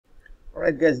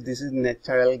Alright guys, this is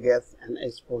natural gas and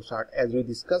export chart. As we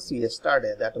discussed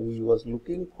yesterday that we was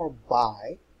looking for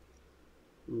buy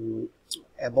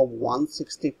above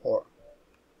 164.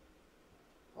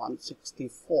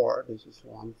 This is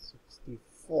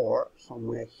 164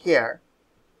 somewhere here,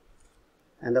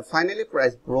 and the finally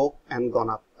price broke and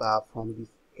gone up from this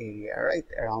area, right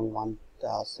around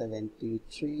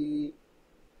 173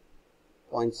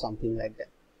 point something like that.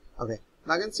 Okay,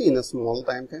 now I can see in a small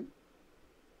time frame.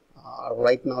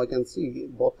 Right now I can see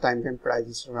both time frame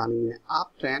prices running in an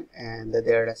uptrend and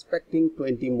they are expecting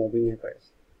 20 moving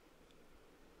averages.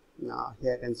 Now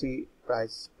here I can see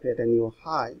price create a new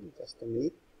high, just a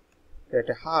minute, create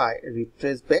a high,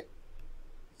 retrace back,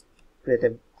 create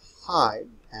a high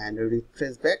and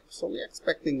retrace back. So we are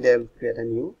expecting they will create a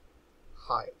new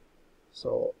high.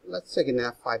 So let's check in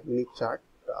a 5-minute chart,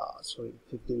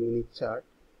 15-minute chart.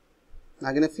 Now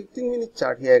in a 15-minute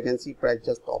chart here you can see price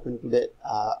just opened today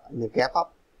in a gap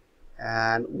up,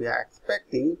 and we are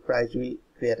expecting price will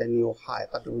create a new high.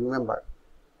 But remember,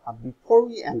 before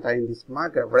we enter in this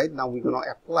market, right now we're going to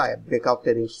apply a breakout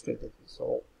trading strategy.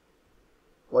 So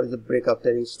what is the breakout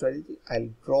trading strategy? I'll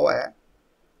draw a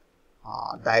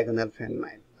diagonal trend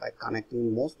line by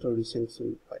connecting most recent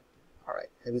swing point.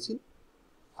 Alright, have you seen?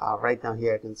 Right now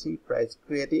here you can see price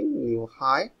creating new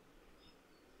high,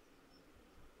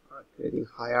 creating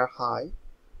higher high,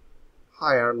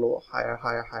 higher low, higher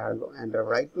higher, higher low, and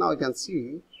right now you can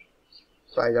see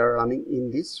price are running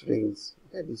in this range.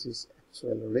 Okay, this is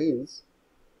actual range,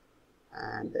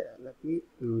 and let me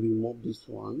remove this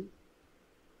one.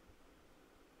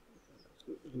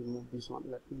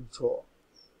 Let me draw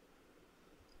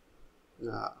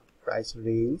price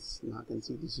range. Now you can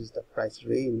see this is the price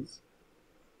range,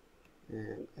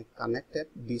 and I connected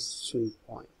this swing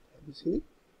point. Have you seen it?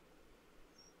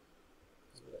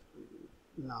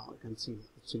 Now you can see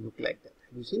it should look like that.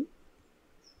 Have you seen?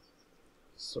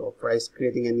 So price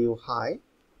creating a new high,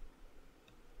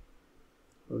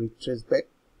 retrace back,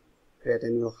 create a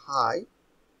new high.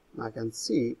 Now I can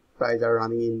see price are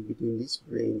running in between this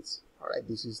range. Alright,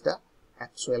 this is the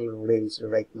actual range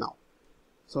right now.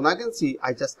 So now I can see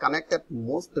I just connected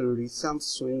most recent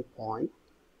swing point.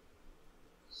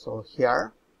 So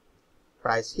here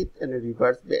price hit and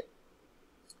reverse back.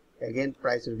 Again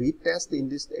price retest in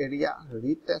this area,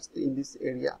 retest in this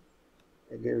area,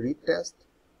 again retest,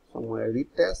 somewhere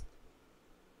retest.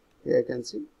 Here you can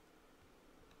see.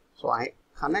 So I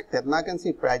connected. Now I can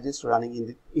see price is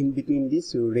running in between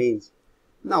this range.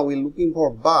 Now we're looking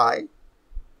for buy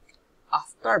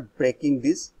after breaking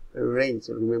this range,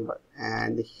 remember,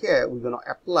 and here we're going to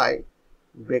apply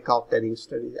breakout trading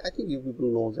strategy. I think you people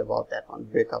knows about that one,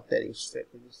 breakout trading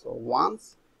strategy. So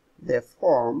once they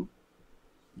form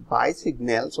buy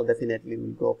signal, so definitely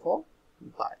we'll go for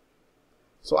buy.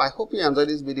 So I hope you enjoyed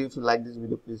this video. If you like this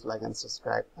video, please like and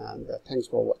subscribe, and thanks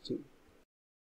for watching.